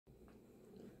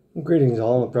Greetings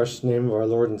all in the precious name of our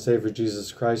Lord and Savior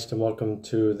Jesus Christ, and welcome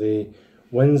to the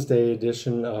Wednesday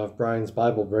edition of Brian's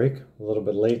Bible Break. A little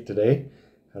bit late today,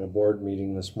 had a board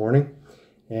meeting this morning.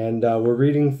 And we're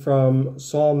reading from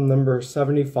Psalm number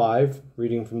 75,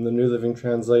 reading from the New Living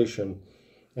Translation,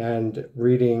 and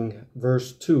reading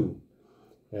verse 2.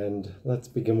 And let's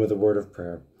begin with a word of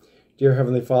prayer. Dear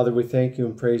Heavenly Father, we thank you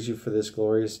and praise you for this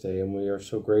glorious day, and we are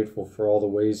so grateful for all the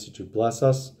ways that you bless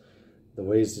us, the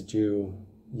ways that you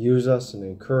use us and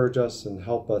encourage us and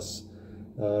help us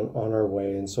on our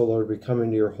way. And so, Lord, we come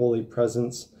into your holy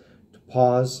presence to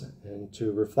pause and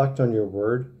to reflect on your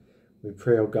word. We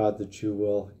pray, oh God, that you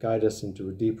will guide us into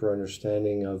a deeper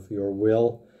understanding of your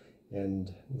will.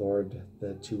 And, Lord,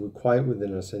 that you would quiet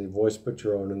within us any voice but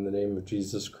your own, in the name of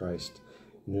Jesus Christ,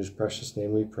 in whose precious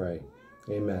name we pray.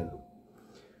 Amen.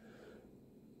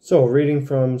 So, reading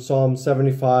from Psalm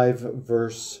 75,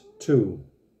 verse 2.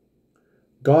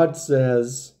 God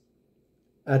says,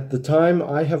 "At the time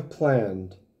I have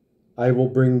planned, I will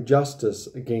bring justice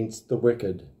against the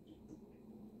wicked."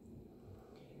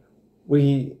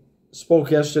 We spoke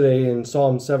yesterday in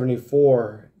Psalm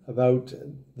 74 about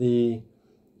the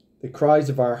cries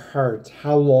of our hearts.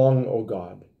 How long, O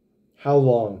God? How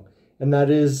long? And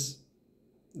that is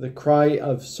the cry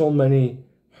of so many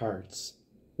hearts,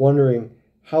 wondering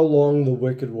how long the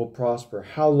wicked will prosper,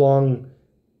 how long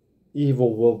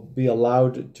evil will be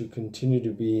allowed to continue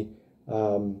to be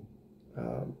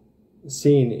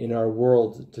seen in our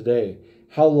world today.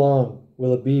 How long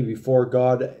will it be before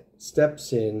God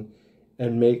steps in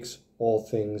and makes all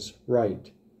things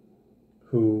right,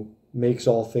 who makes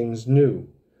all things new,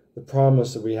 the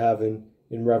promise that we have in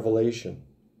Revelation.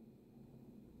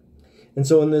 And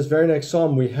so in this very next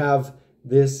psalm, we have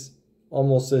this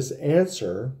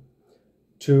answer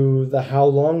to the how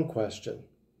long question.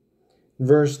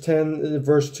 Verse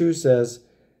 2 says,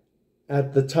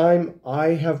 "At the time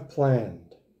I have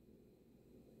planned."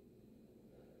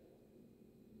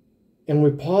 And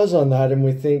we pause on that and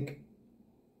we think,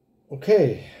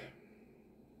 okay,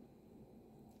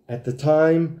 at the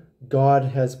time God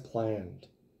has planned.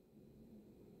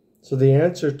 So the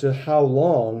answer to how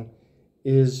long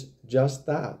is just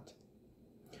that.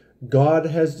 God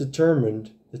has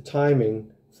determined the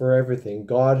timing for everything.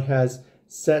 God has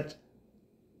set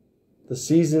the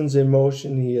seasons in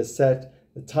motion. He has set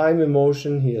the time in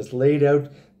motion. He has laid out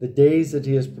the days that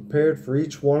he has prepared for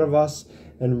each one of us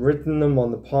and written them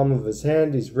on the palm of his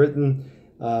hand. He's written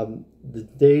the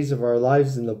days of our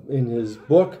lives in his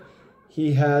book.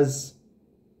 He has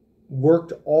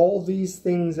worked all these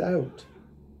things out.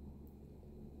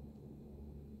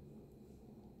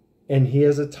 And he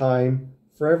has a time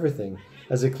for everything.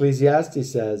 As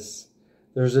Ecclesiastes says,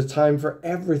 there's a time for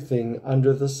everything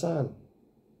under the sun.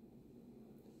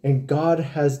 And God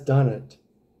has done it.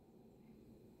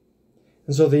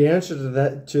 And so the answer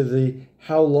to the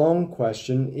how long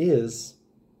question is,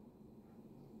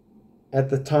 at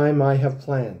the time I have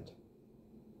planned.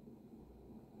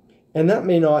 And that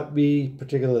may not be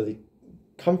particularly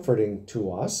comforting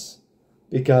to us,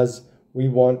 because we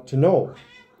want to know.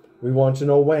 We want to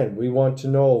know when. We want to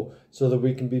know so that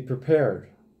we can be prepared.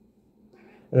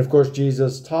 And of course,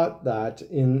 Jesus taught that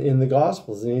in the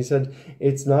Gospels. And he said,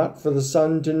 it's not for the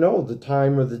Son to know the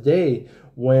time or the day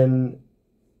when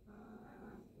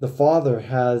the Father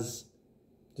has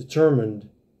determined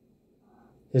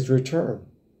his return.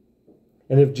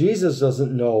 And if Jesus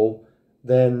doesn't know,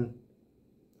 then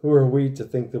who are we to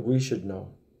think that we should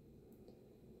know?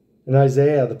 And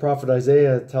Isaiah, the prophet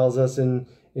Isaiah, tells us in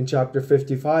chapter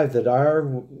 55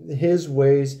 that his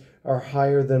ways are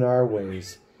higher than our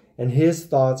ways, and his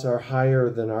thoughts are higher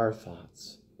than our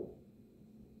thoughts.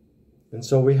 And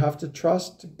so we have to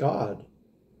trust God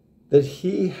that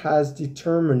he has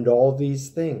determined all these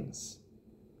things.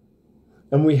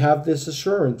 And we have this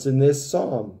assurance in this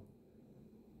psalm.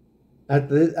 At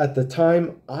the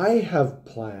time I have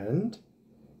planned,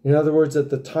 in other words,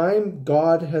 at the time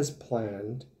God has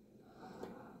planned,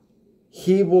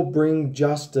 he will bring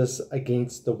justice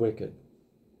against the wicked.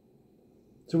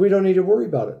 So we don't need to worry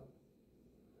about it.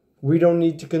 We don't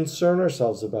need to concern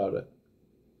ourselves about it.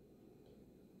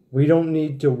 We don't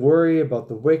need to worry about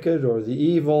the wicked or the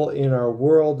evil in our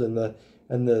world and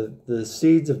the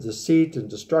seeds of deceit and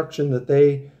destruction that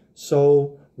they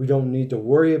sow. We don't need to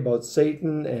worry about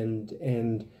Satan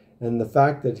and the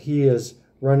fact that he is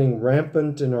running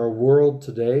rampant in our world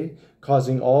today,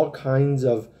 causing all kinds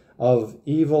of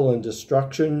evil and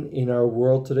destruction in our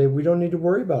world today. We don't need to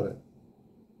worry about it,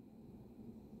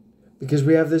 because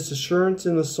we have this assurance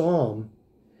in the psalm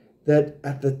that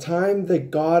at the time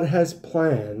that God has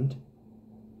planned,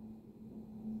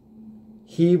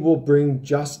 He will bring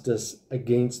justice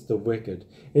against the wicked.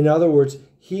 In other words,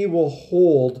 he will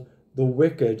hold the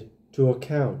wicked to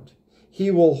account.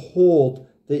 He will hold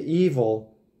the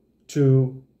evil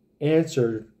to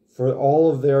answer for all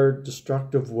of their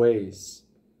destructive ways.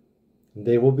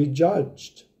 They will be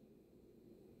judged.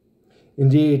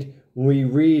 Indeed, when we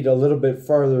read a little bit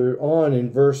farther on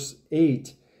in verse 8,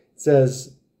 it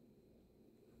says,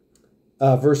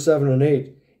 verse 7 and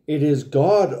 8, it is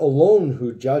God alone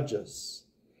who judges.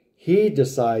 He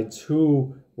decides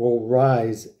who will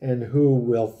rise and who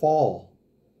will fall.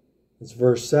 It's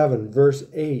verse 7. Verse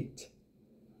 8,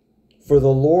 for the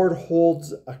Lord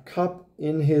holds a cup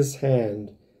in his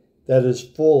hand that is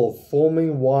full of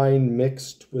foaming wine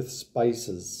mixed with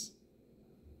spices.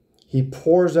 He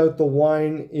pours out the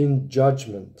wine in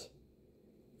judgment,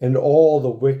 and all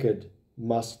the wicked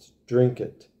must drink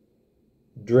it,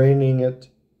 draining it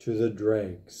to the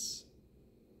dregs.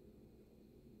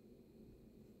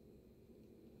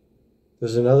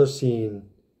 There's another scene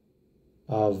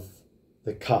of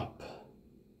the cup.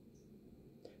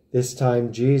 This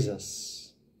time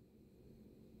Jesus,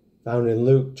 found in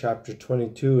Luke chapter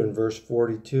 22 and verse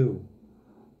 42.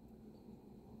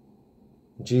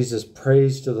 Jesus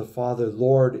prays to the Father,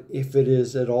 Lord, if it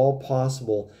is at all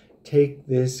possible, take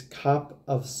this cup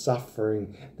of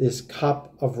suffering, this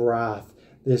cup of wrath,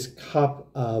 this cup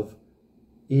of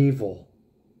evil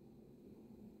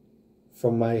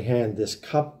from my hand, this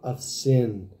cup of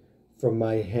sin from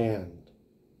my hand.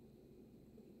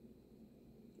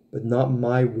 But not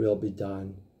my will be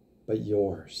done, but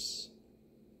yours.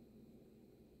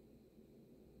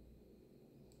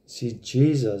 See,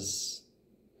 Jesus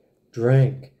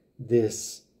drank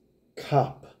this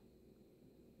cup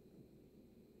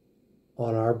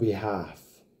on our behalf.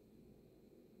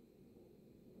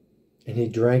 And he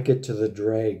drank it to the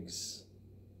dregs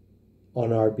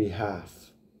on our behalf.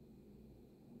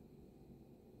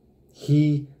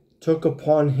 He took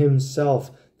upon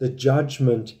himself the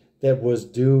judgment that was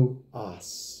due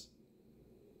us.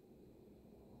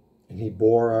 And he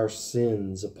bore our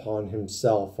sins upon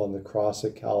himself on the cross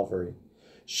at Calvary,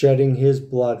 shedding his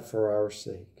blood for our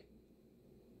sake.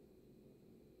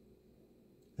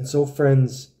 And so,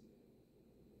 friends,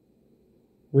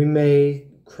 we may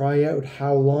cry out,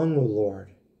 how long, O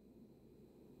Lord?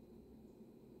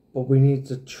 But we need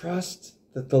to trust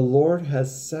that the Lord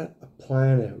has set a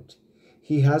plan out.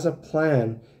 He has a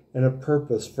plan and a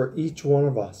purpose for each one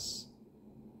of us.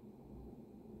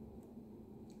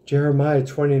 Jeremiah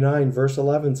 29 verse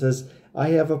 11 says, I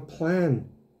have a plan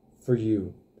for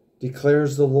you,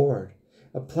 declares the Lord,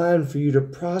 a plan for you to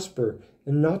prosper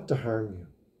and not to harm you,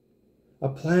 a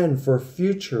plan for a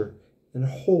future and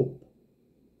hope.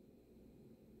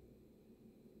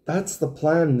 That's the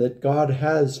plan that God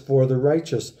has for the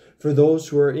righteous, for those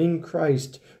who are in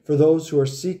Christ, for those who are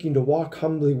seeking to walk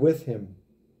humbly with him.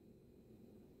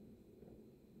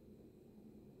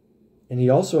 And he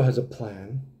also has a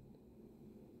plan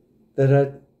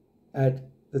that at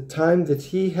the time that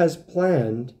he has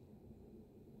planned,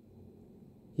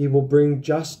 he will bring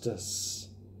justice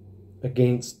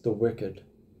against the wicked.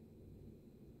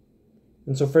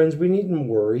 And so, friends, we needn't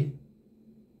worry.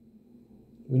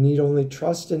 We need only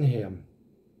trust in him,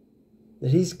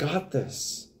 that he's got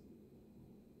this.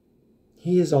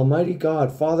 He is Almighty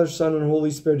God, Father, Son, and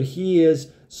Holy Spirit. He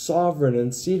is sovereign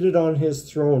and seated on his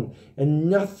throne, and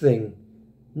nothing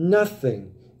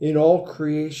in all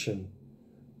creation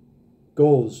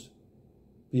goes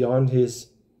beyond his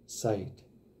sight.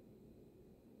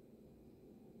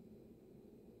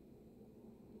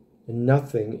 And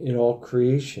nothing in all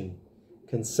creation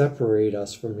can separate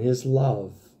us from his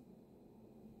love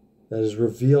that is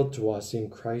revealed to us in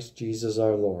Christ Jesus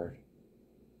our Lord.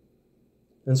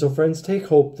 And so, friends, take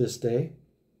hope this day.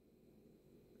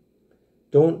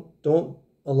 Don't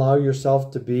allow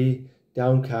yourself to be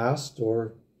downcast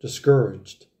or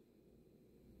discouraged.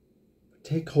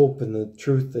 Take hope in the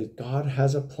truth that God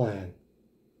has a plan.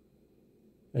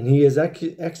 And he is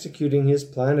executing his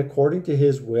plan according to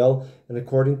his will and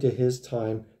according to his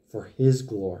time for his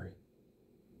glory.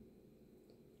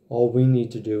 All we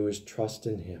need to do is trust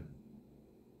in him.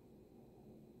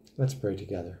 Let's pray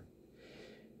together.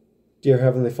 Dear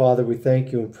Heavenly Father, we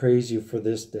thank you and praise you for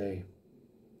this day.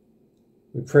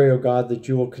 We pray, O God, that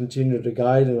you will continue to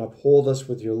guide and uphold us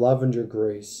with your love and your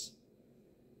grace,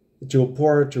 that you will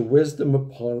pour out your wisdom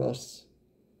upon us,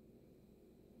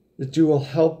 that you will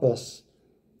help us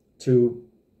to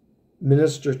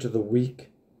minister to the weak,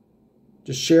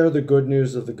 to share the good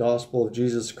news of the gospel of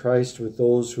Jesus Christ with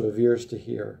those who have ears to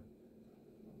hear,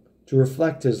 to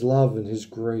reflect his love and his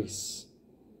grace,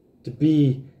 to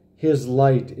be his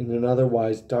light in an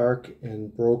otherwise dark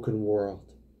and broken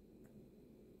world.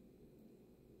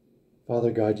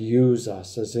 Father God, use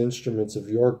us as instruments of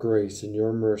your grace and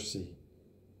your mercy.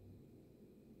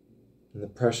 In the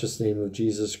precious name of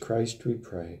Jesus Christ we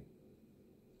pray.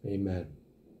 Amen.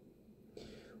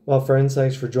 Well, friends,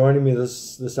 thanks for joining me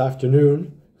this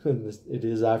afternoon. It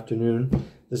is afternoon.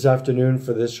 This afternoon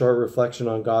for this short reflection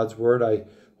on God's Word. I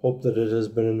hope that it has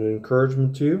been an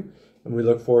encouragement to you, and we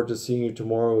look forward to seeing you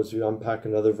tomorrow as we unpack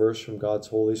another verse from God's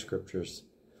Holy Scriptures.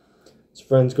 So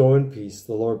friends, go in peace.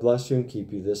 The Lord bless you and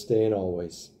keep you this day and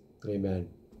always. Amen.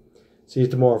 See you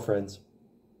tomorrow, friends.